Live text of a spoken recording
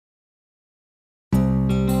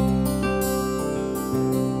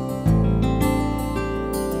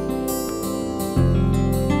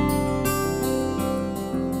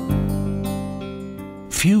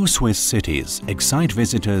Few Swiss cities excite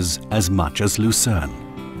visitors as much as Lucerne.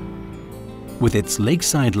 With its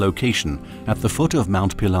lakeside location at the foot of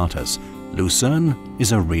Mount Pilatus, Lucerne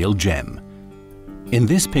is a real gem. In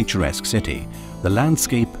this picturesque city, the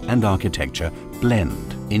landscape and architecture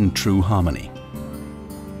blend in true harmony.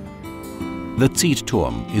 The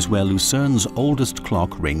Ziehturm is where Lucerne's oldest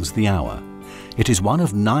clock rings the hour. It is one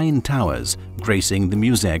of 9 towers gracing the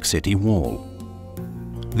Museum city wall.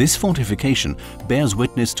 This fortification bears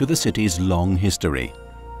witness to the city's long history.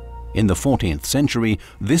 In the 14th century,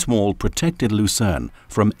 this wall protected Lucerne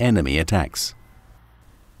from enemy attacks.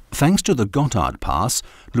 Thanks to the Gotthard Pass,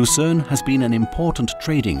 Lucerne has been an important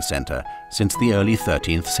trading center since the early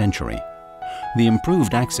 13th century. The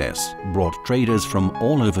improved access brought traders from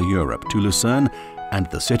all over Europe to Lucerne, and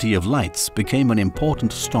the City of Lights became an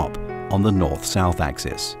important stop on the north-south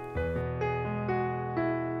axis.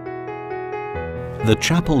 The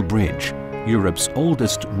Chapel Bridge, Europe's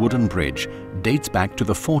oldest wooden bridge, dates back to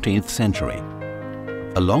the 14th century.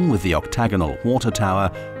 Along with the octagonal water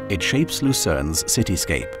tower, it shapes Lucerne's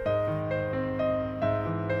cityscape.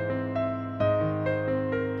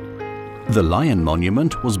 The Lion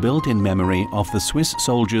Monument was built in memory of the Swiss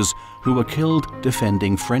soldiers who were killed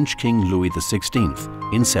defending French King Louis XVI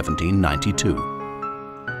in 1792.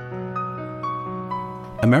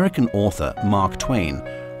 American author Mark Twain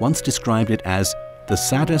once described it as the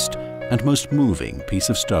saddest and most moving piece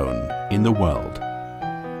of stone in the world.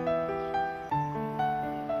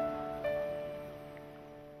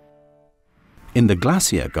 In the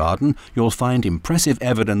Glacier Garden, you'll find impressive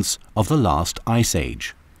evidence of the last ice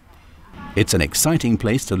age. It's an exciting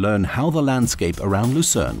place to learn how the landscape around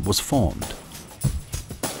Lucerne was formed.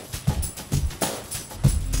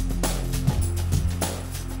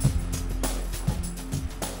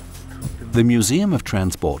 The Museum of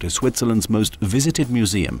Transport is Switzerland's most visited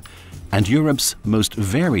museum and Europe's most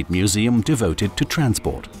varied museum devoted to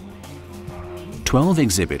transport. 12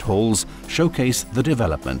 exhibit halls showcase the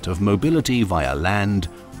development of mobility via land,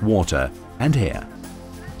 water and air.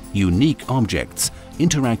 Unique objects,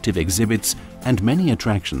 interactive exhibits and many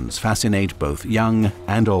attractions fascinate both young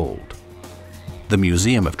and old. The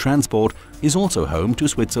Museum of Transport is also home to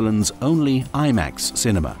Switzerland's only IMAX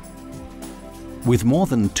cinema. With more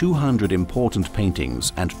than 200 important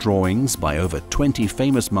paintings and drawings by over 20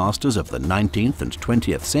 famous masters of the 19th and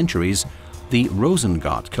 20th centuries, the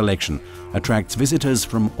Rosengart collection attracts visitors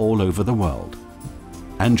from all over the world.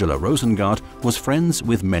 Angela Rosengart was friends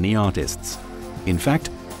with many artists. In fact,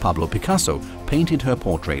 Pablo Picasso painted her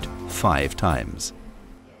portrait 5 times.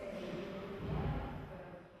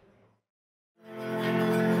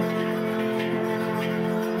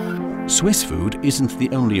 Swiss food isn't the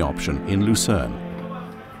only option in Lucerne.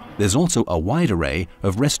 There's also a wide array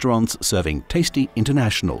of restaurants serving tasty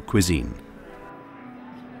international cuisine.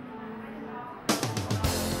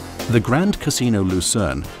 The Grand Casino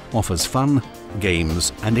Lucerne offers fun,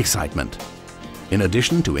 games and excitement. In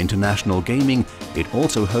addition to international gaming, it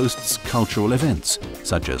also hosts cultural events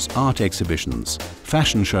such as art exhibitions,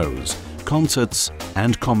 fashion shows, concerts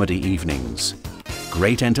and comedy evenings.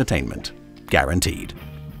 Great entertainment, guaranteed.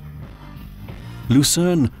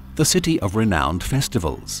 Lucerne, the city of renowned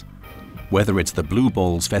festivals. Whether it's the Blue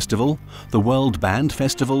Balls Festival, the World Band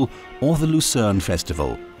Festival or the Lucerne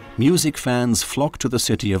Festival, music fans flock to the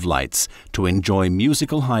City of Lights to enjoy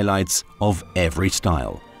musical highlights of every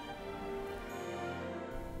style.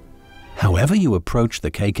 However you approach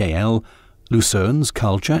the KKL, Lucerne's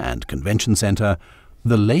Culture and Convention Center,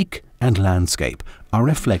 the lake and landscape are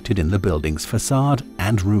reflected in the building's facade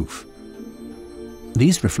and roof.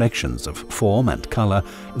 These reflections of form and color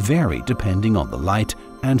vary depending on the light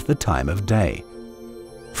and the time of day.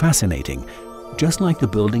 Fascinating, just like the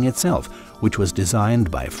building itself, which was designed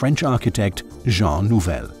by French architect Jean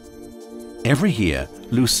Nouvel. Every year,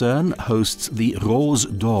 Lucerne hosts the Rose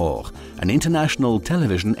d'Or, an international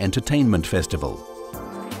television entertainment festival.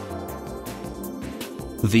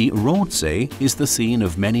 The Rotsee is the scene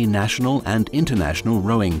of many national and international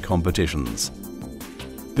rowing competitions.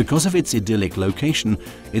 Because of its idyllic location,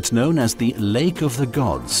 it's known as the Lake of the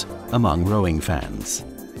Gods among rowing fans.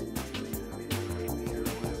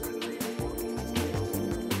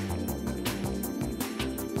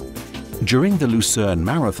 During the Lucerne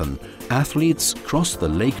Marathon, athletes cross the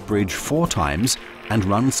lake bridge 4 times and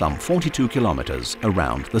run some 42 kilometers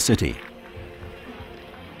around the city.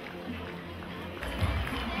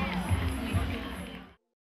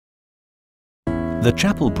 The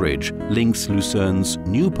Chapel Bridge links Lucerne's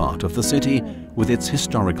new part of the city with its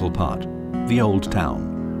historical part, the Old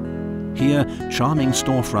Town. Here, charming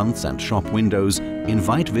storefronts and shop windows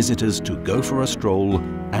invite visitors to go for a stroll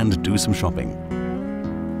and do some shopping.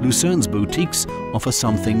 Lucerne's boutiques offer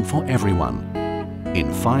something for everyone,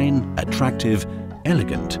 in fine, attractive,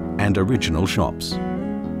 elegant and original shops.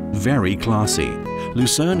 Very classy,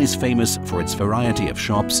 Lucerne is famous for its variety of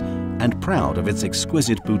shops and proud of its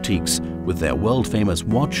exquisite boutiques with their world-famous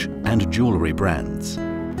watch and jewelry brands.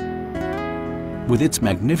 With its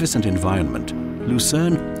magnificent environment,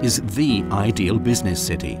 Lucerne is the ideal business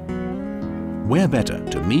city. Where better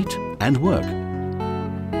to meet and work?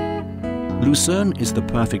 Lucerne is the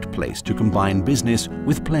perfect place to combine business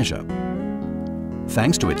with pleasure.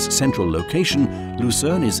 Thanks to its central location,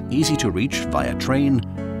 Lucerne is easy to reach via train,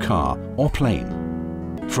 car or plane.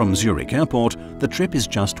 From Zurich Airport, the trip is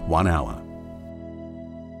just 1 hour.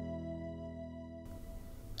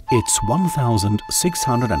 It's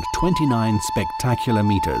 1,629 spectacular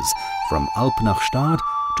meters from Alp nach Stad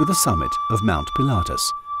to the summit of Mount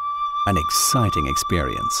Pilatus. An exciting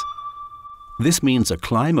experience. This means a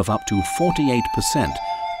climb of up to 48%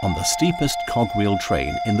 on the steepest cogwheel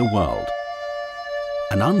train in the world.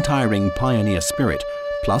 An untiring pioneer spirit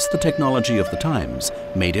plus the technology of the times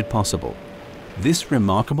made it possible. This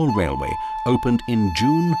remarkable railway opened in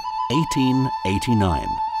June 1889.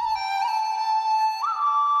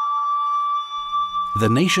 The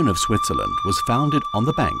nation of Switzerland was founded on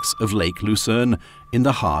the banks of Lake Lucerne in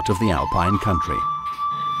the heart of the Alpine country.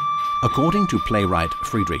 According to playwright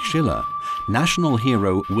Friedrich Schiller, national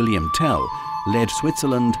hero William Tell led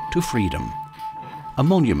Switzerland to freedom. A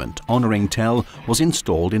monument honoring Tell was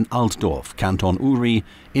installed in Altdorf, Canton Uri,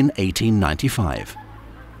 in 1895.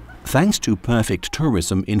 Thanks to perfect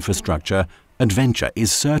tourism infrastructure, adventure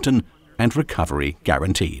is certain and recovery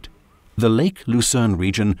guaranteed. The Lake Lucerne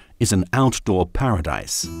region is an outdoor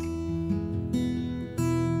paradise.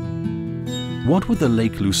 What would the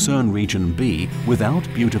Lake Lucerne region be without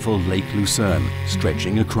beautiful Lake Lucerne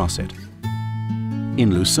stretching across it?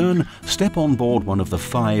 In Lucerne, step on board one of the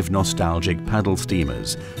 5 nostalgic paddle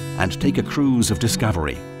steamers and take a cruise of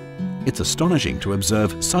discovery. It's astonishing to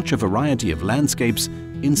observe such a variety of landscapes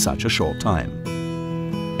in such a short time.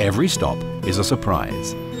 Every stop is a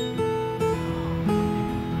surprise.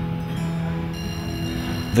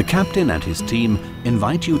 The captain and his team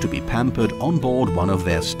invite you to be pampered on board one of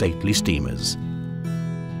their stately steamers.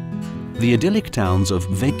 The idyllic towns of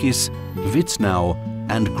Weggis, Witznau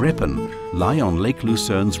and Greppen lie on Lake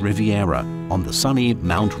Lucerne's Riviera on the sunny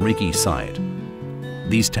Mount Rigi side.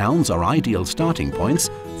 These towns are ideal starting points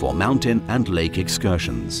for mountain and lake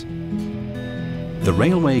excursions. The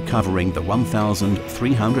railway covering the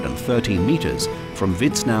 1,313 meters from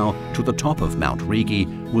Witznau to the top of Mount Rigi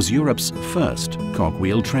was Europe's first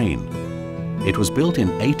cogwheel train. It was built in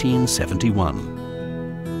 1871.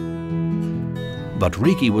 But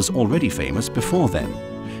Rigi was already famous before then.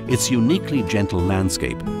 Its uniquely gentle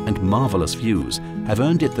landscape and marvelous views have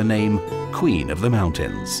earned it the name Queen of the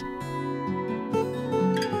Mountains.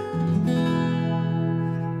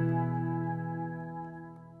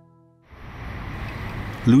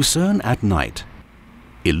 Lucerne at night.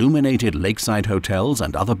 Illuminated lakeside hotels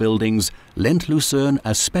and other buildings lent Lucerne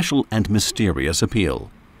a special and mysterious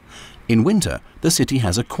appeal. In winter, the city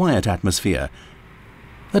has a quiet atmosphere,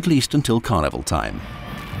 at least until carnival time.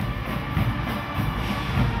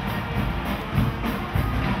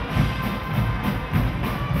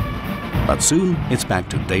 But soon it's back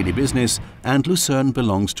to daily business, and Lucerne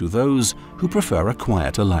belongs to those who prefer a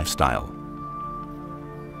quieter lifestyle.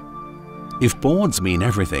 If boards mean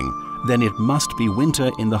everything, then it must be winter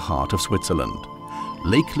in the heart of Switzerland.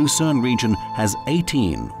 Lake Lucerne region has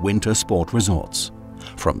 18 winter sport resorts.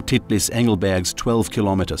 From Titlis-Engelberg's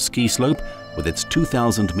 12-kilometer ski slope with its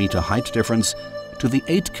 2,000-meter height difference to the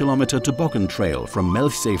 8-kilometer toboggan trail from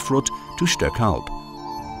Melchsee-Frut to Stöckhalb.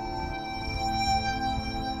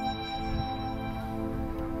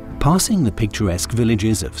 Passing the picturesque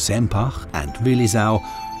villages of Sempach and Willisau,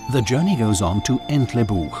 the journey goes on to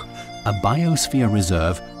Entlebuch, a biosphere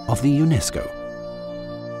reserve of the UNESCO.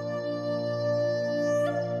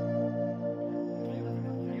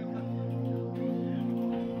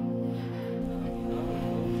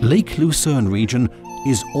 Lake Lucerne region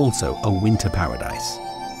is also a winter paradise.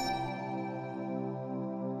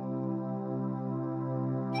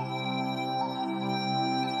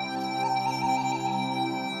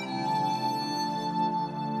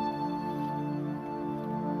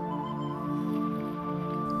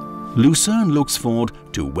 Lucerne looks forward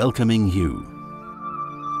to welcoming you.